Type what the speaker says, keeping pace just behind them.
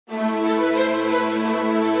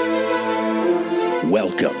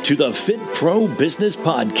Welcome to the Fit Pro Business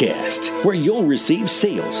Podcast, where you'll receive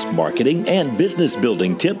sales, marketing, and business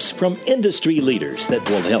building tips from industry leaders that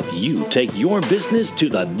will help you take your business to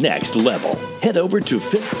the next level. Head over to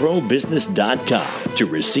fitprobusiness.com to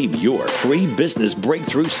receive your free business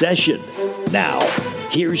breakthrough session. Now,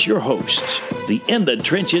 here's your host, the In the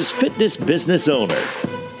Trenches fitness business owner,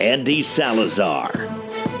 Andy Salazar.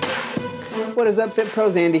 What is up, Fit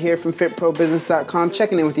Pros? Andy here from fitprobusiness.com,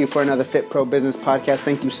 checking in with you for another Fit Pro Business Podcast.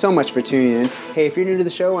 Thank you so much for tuning in. Hey, if you're new to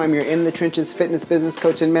the show, I'm your In the Trenches fitness business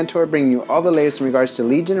coach and mentor, bringing you all the latest in regards to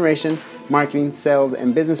lead generation, marketing, sales,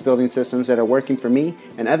 and business building systems that are working for me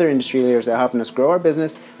and other industry leaders that are helping us grow our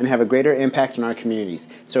business and have a greater impact on our communities.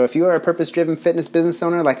 So if you are a purpose-driven fitness business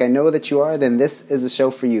owner like I know that you are, then this is the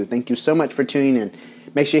show for you. Thank you so much for tuning in.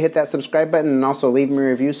 Make sure you hit that subscribe button and also leave me a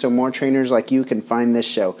review so more trainers like you can find this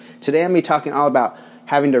show. Today I'm going to be talking all about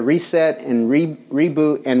having to reset and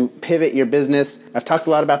reboot and pivot your business. I've talked a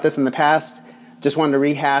lot about this in the past. Just wanted to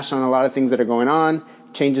rehash on a lot of things that are going on,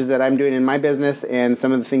 changes that I'm doing in my business, and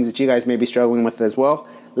some of the things that you guys may be struggling with as well.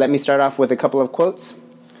 Let me start off with a couple of quotes.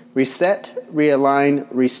 Reset, realign,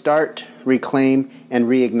 restart, reclaim, and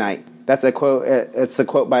reignite. That's a quote. It's a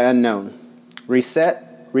quote by Unknown.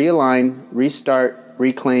 Reset, realign, restart,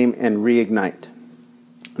 reclaim, and reignite.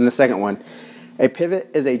 And the second one, a pivot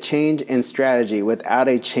is a change in strategy without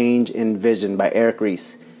a change in vision, by Eric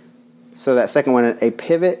Ries. So that second one, a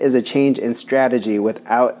pivot is a change in strategy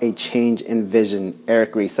without a change in vision,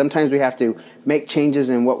 Eric Ries. Sometimes we have to make changes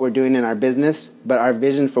in what we're doing in our business, but our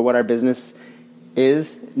vision for what our business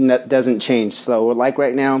is doesn't change. So like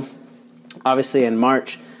right now, obviously in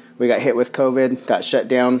March, we got hit with COVID, got shut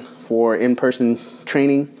down for in-person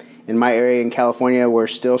training. In my area in California, we're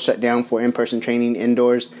still shut down for in-person training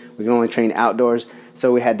indoors. We can only train outdoors.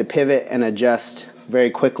 So we had to pivot and adjust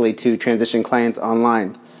very quickly to transition clients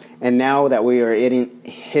online. And now that we are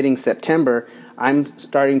hitting September, I'm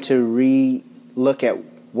starting to re-look at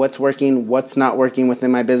what's working, what's not working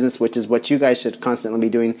within my business, which is what you guys should constantly be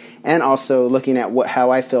doing, and also looking at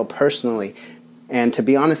how I feel personally. And to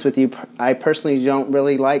be honest with you, I personally don't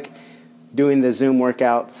really like doing the Zoom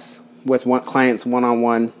workouts with clients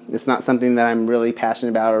one-on-one. It's not something that I'm really passionate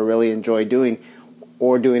about or really enjoy doing,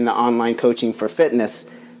 or doing the online coaching for fitness.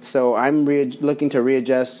 So I'm looking to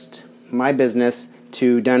readjust my business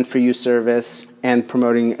to done-for-you service and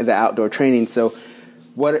promoting the outdoor training. So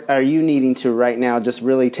what are you needing to right now just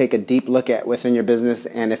really take a deep look at within your business?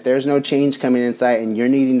 And if there's no change coming in sight and you're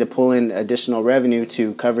needing to pull in additional revenue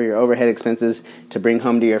to cover your overhead expenses to bring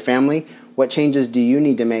home to your family, what changes do you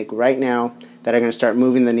need to make right now that are going to start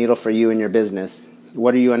moving the needle for you and your business?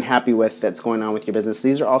 What are you unhappy with that's going on with your business?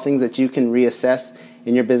 These are all things that you can reassess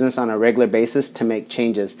in your business on a regular basis to make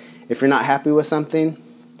changes. If you're not happy with something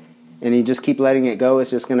and you just keep letting it go,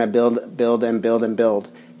 it's just going to build and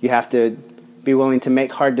build. You have to be willing to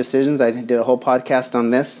make hard decisions. I did a whole podcast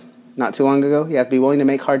on this not too long ago. You have to be willing to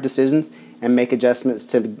make hard decisions and make adjustments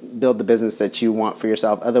to build the business that you want for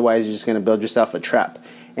yourself. Otherwise, you're just going to build yourself a trap.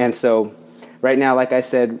 And so right now, like I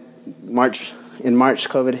said, in March,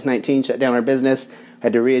 COVID-19 shut down our business.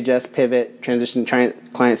 Had to readjust, pivot, transition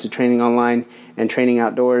clients to training online and training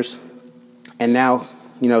outdoors. And now,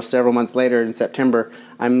 several months later in September,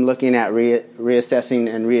 I'm looking at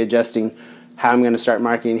reassessing and readjusting how I'm going to start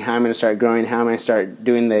marketing, how I'm going to start growing, how I'm going to start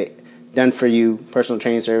doing the done-for-you personal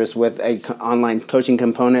training service with an online coaching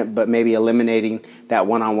component, but maybe eliminating that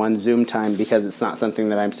one-on-one Zoom time because it's not something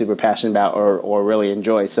that I'm super passionate about or really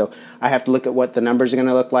enjoy. So I have to look at what the numbers are going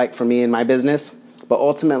to look like for me and my business. But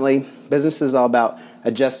ultimately, business is all about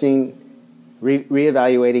adjusting,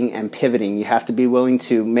 reevaluating, and pivoting. You have to be willing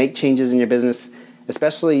to make changes in your business,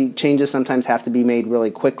 especially changes sometimes have to be made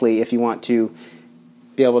really quickly if you want to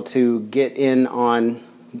be able to get in on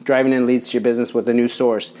driving in leads to your business with a new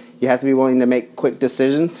source. You have to be willing to make quick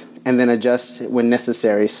decisions and then adjust when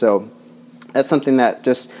necessary. So that's something that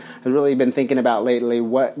just I've really been thinking about lately.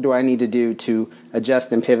 What do I need to do to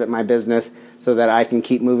adjust and pivot my business so that I can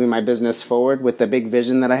keep moving my business forward with the big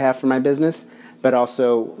vision that I have for my business, but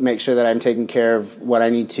also make sure that I'm taking care of what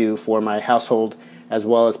I need to for my household as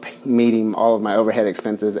well as meeting all of my overhead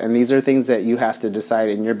expenses. And these are things that you have to decide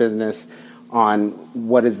in your business on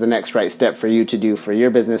what is the next right step for you to do for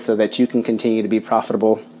your business so that you can continue to be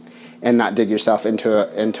profitable and not dig yourself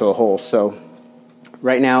into a hole. So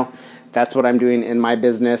right now, that's what I'm doing in my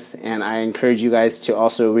business, and I encourage you guys to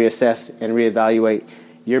also reassess and reevaluate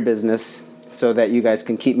your business so that you guys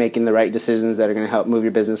can keep making the right decisions that are going to help move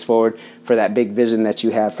your business forward for that big vision that you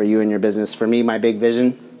have for you and your business. For me, my big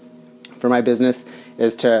vision for my business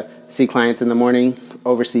is to see clients in the morning,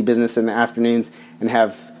 oversee business in the afternoons, and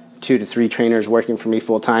have 2 to 3 trainers working for me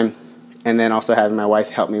full time and then also having my wife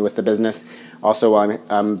help me with the business. Also, while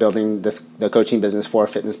I'm building the coaching business for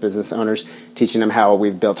fitness business owners, teaching them how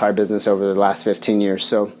we've built our business over the last 15 years.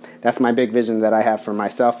 So that's my big vision that I have for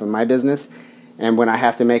myself and my business. And when I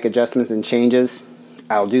have to make adjustments and changes,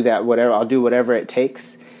 I'll do that. I'll do whatever it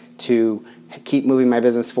takes to keep moving my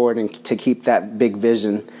business forward and to keep that big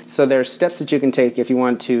vision. So there are steps that you can take if you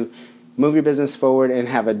want to move your business forward and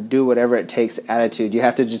have a do whatever it takes attitude. You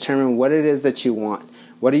have to determine what it is that you want.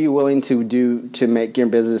 What are you willing to do to make your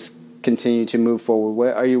business continue to move forward?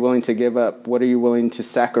 What are you willing to give up? What are you willing to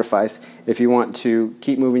sacrifice if you want to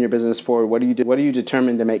keep moving your business forward? What are you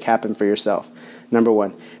determined to make happen for yourself? Number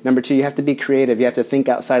one. Number two, you have to be creative. You have to think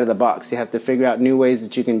outside of the box. You have to figure out new ways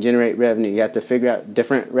that you can generate revenue. You have to figure out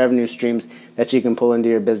different revenue streams that you can pull into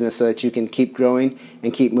your business so that you can keep growing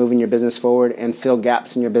and keep moving your business forward and fill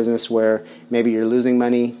gaps in your business where maybe you're losing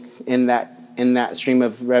money in that stream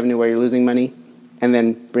of revenue where you're losing money, and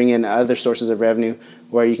then bring in other sources of revenue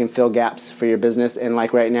where you can fill gaps for your business. And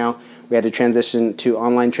like right now, we had to transition to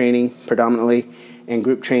online training predominantly and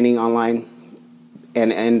group training online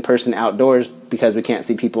and in-person outdoors because we can't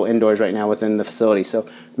see people indoors right now within the facility. So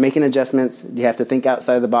making adjustments, you have to think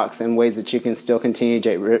outside of the box in ways that you can still continue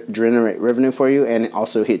to generate revenue for you and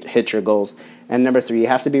also hit your goals. And number three, you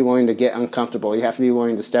have to be willing to get uncomfortable. You have to be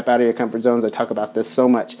willing to step out of your comfort zones. I talk about this so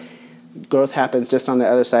much. Growth happens just on the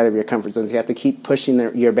other side of your comfort zones. You have to keep pushing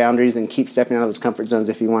your boundaries and keep stepping out of those comfort zones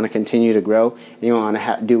if you want to continue to grow and you want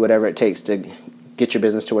to do whatever it takes to get your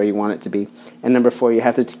business to where you want it to be. And number four, you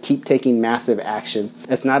have to keep taking massive action.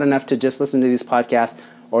 It's not enough to just listen to these podcasts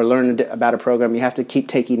or learn about a program. You have to keep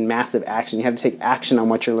taking massive action. You have to take action on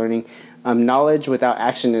what you're learning. Knowledge without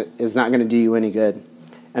action is not going to do you any good.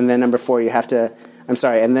 And then number five, you have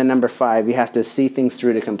to see things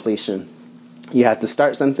through to completion. You have to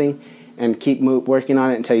start something and keep working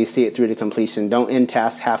on it until you see it through to completion. Don't end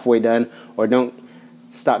tasks halfway done, or don't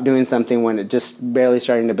stop doing something when it's just barely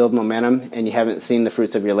starting to build momentum and you haven't seen the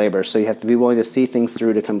fruits of your labor. So you have to be willing to see things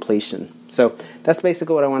through to completion. So that's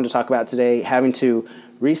basically what I wanted to talk about today, having to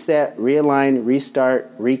reset, realign,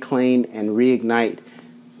 restart, reclaim, and reignite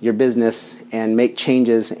your business and make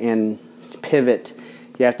changes and pivot.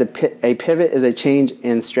 You have to a pivot is a change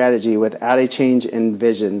in strategy without a change in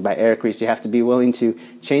vision by Eric Ries. You have to be willing to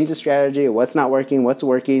change the strategy, what's not working, what's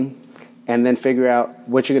working, and then figure out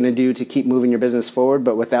what you're going to do to keep moving your business forward,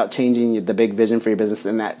 but without changing the big vision for your business.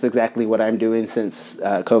 And that's exactly what I'm doing since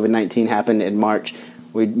COVID-19 happened in March.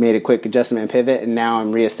 We made a quick adjustment and pivot, and now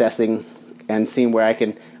I'm reassessing and seeing where I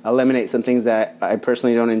can eliminate some things that I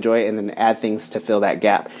personally don't enjoy and then add things to fill that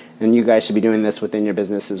gap. And you guys should be doing this within your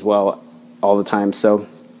business as well all the time. So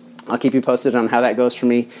I'll keep you posted on how that goes for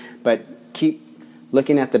me, but keep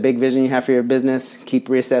looking at the big vision you have for your business, keep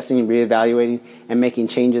reassessing, reevaluating, and making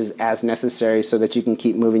changes as necessary so that you can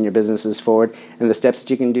keep moving your businesses forward. And the steps that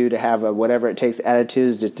you can do to have a whatever it takes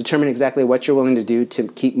attitude to determine exactly what you're willing to do to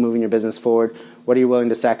keep moving your business forward. What are you willing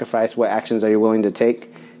to sacrifice? What actions are you willing to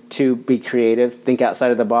take? 2, be creative. Think outside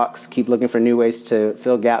of the box. Keep looking for new ways to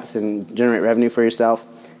fill gaps and generate revenue for yourself.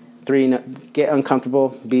 3, get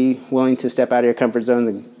uncomfortable. Be willing to step out of your comfort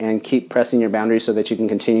zone and keep pressing your boundaries so that you can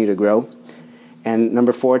continue to grow. And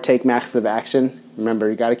number 4, take massive action. Remember,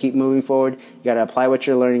 you got to keep moving forward. You got to apply what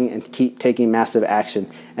you're learning and keep taking massive action.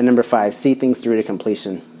 And number 5, see things through to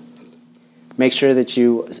completion. Make sure that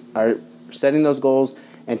you are setting those goals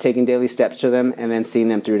and taking daily steps to them and then seeing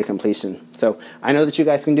them through to completion. So I know that you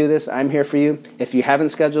guys can do this. I'm here for you. If you haven't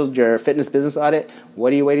scheduled your fitness business audit,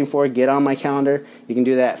 what are you waiting for? Get on my calendar. You can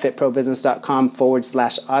do that at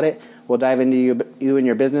fitprobusiness.com/audit. We'll dive into you and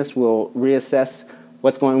your business. We'll reassess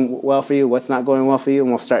what's going well for you, what's not going well for you, and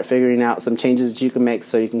we'll start figuring out some changes that you can make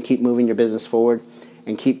so you can keep moving your business forward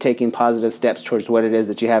and keep taking positive steps towards what it is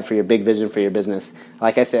that you have for your big vision for your business.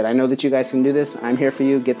 Like I said, I know that you guys can do this. I'm here for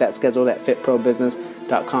you. Get that scheduled at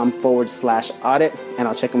fitprobusiness.com/audit, and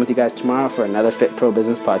I'll check in with you guys tomorrow for another Fit Pro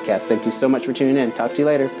Business podcast. Thank you so much for tuning in. Talk to you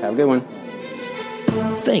later. Have a good one.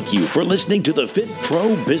 Thank you for listening to the Fit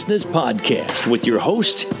Pro Business Podcast with your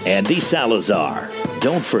host, Andy Salazar.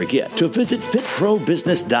 Don't forget to visit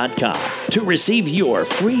fitprobusiness.com to receive your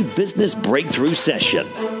free business breakthrough session.